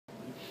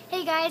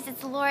Hey guys,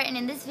 it's Elora, and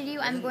in this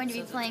video I'm going to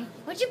be playing...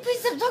 Would you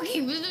please stop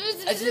talking?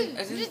 I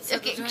didn't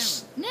set the Okay, timer.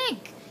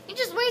 Nick, you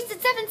just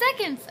wasted 7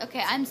 seconds.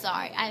 Okay, I'm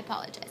sorry. I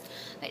apologize.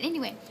 But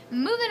anyway,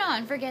 moving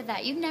on. Forget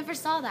that. You never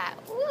saw that.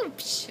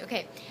 Whoops.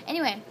 Okay,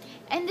 anyway,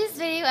 in this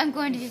video I'm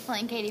going to be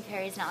playing Katy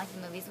Perry's Not Like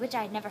the Movies, which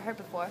I had never heard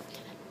before,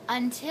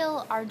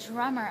 until our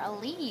drummer,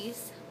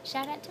 Elise,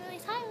 shout out to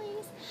Elise, hi Elise,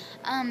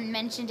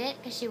 mentioned it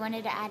because she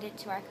wanted to add it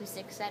to our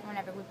acoustic set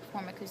whenever we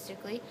perform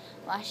acoustically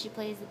while she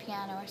plays the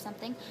piano or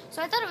something.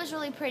 So I thought it was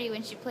really pretty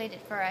when she played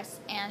it for us,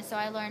 and so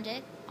I learned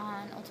it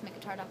on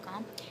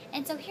ultimateguitar.com.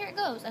 And so here it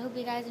goes. I hope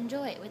you guys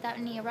enjoy it without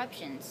any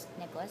eruptions.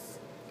 Nicholas,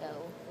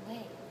 go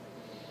away.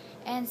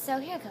 And so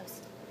here it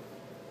goes.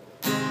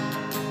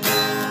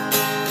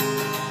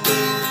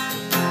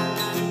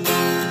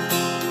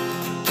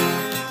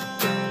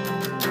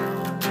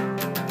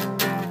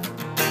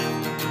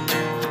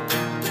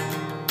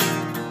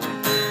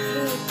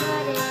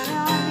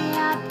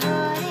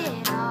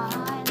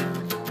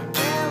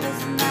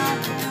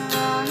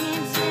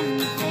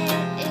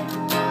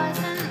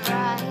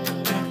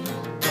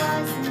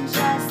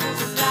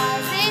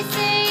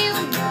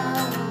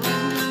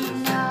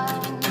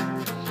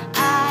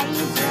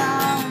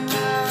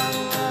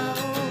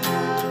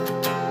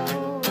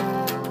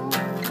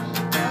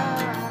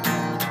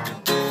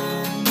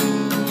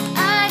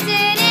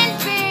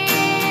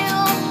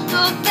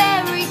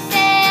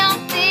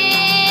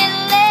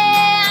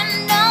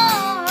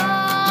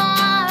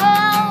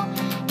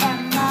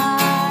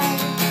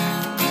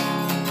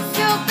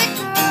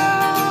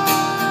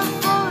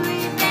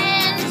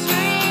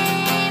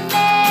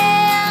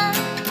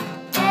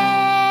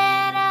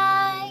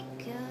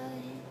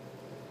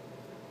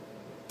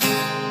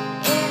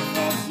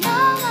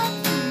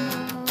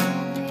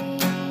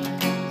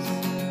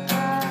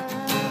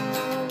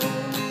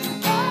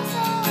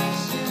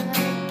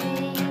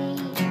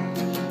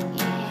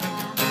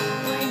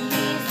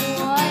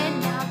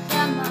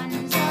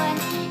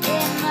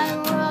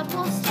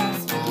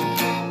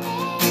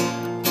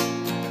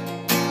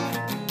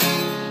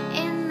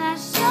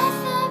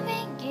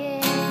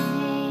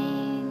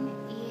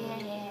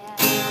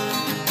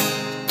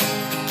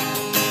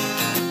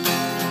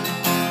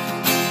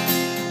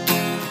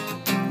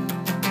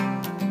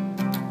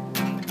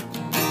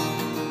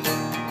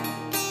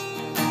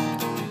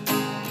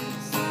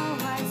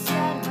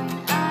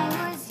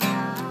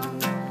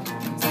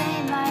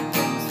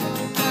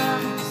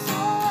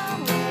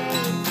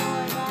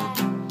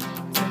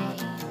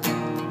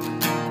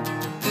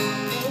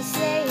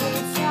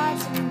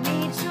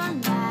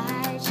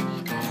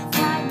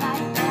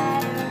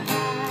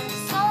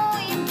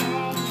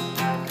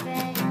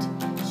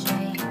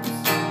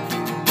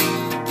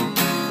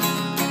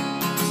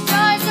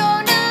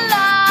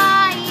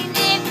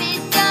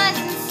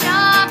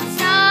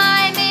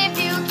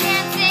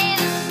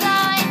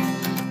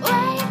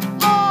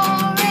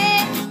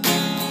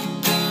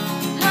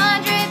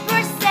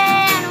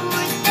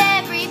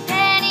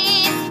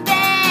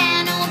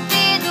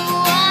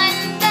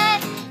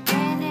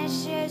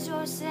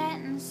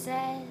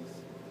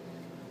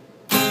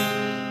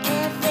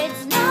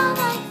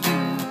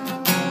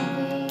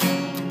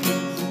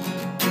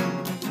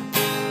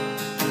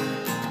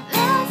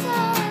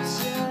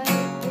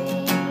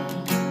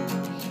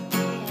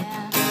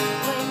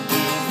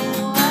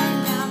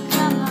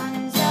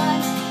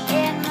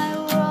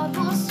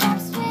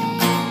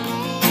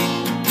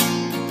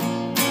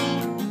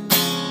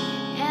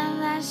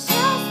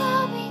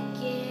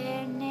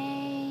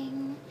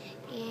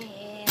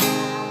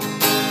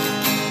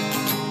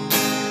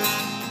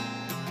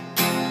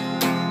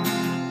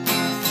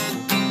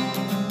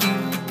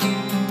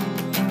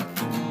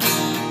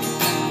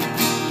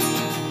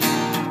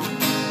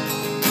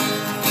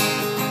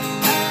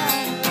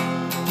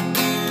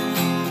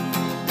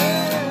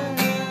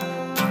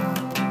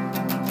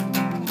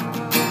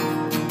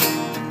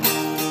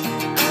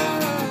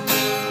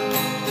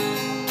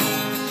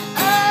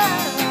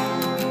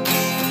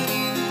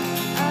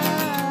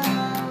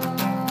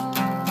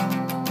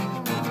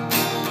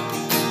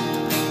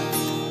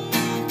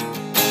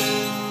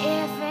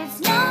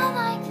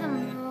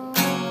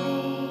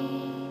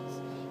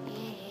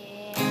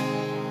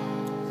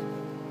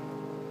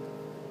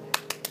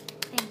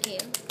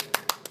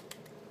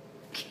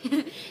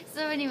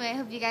 So anyway, I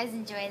hope you guys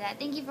enjoy that.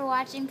 Thank you for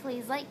watching.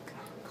 Please like,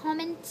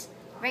 comment,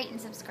 rate, and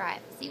subscribe.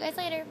 See you guys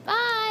later.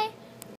 Bye!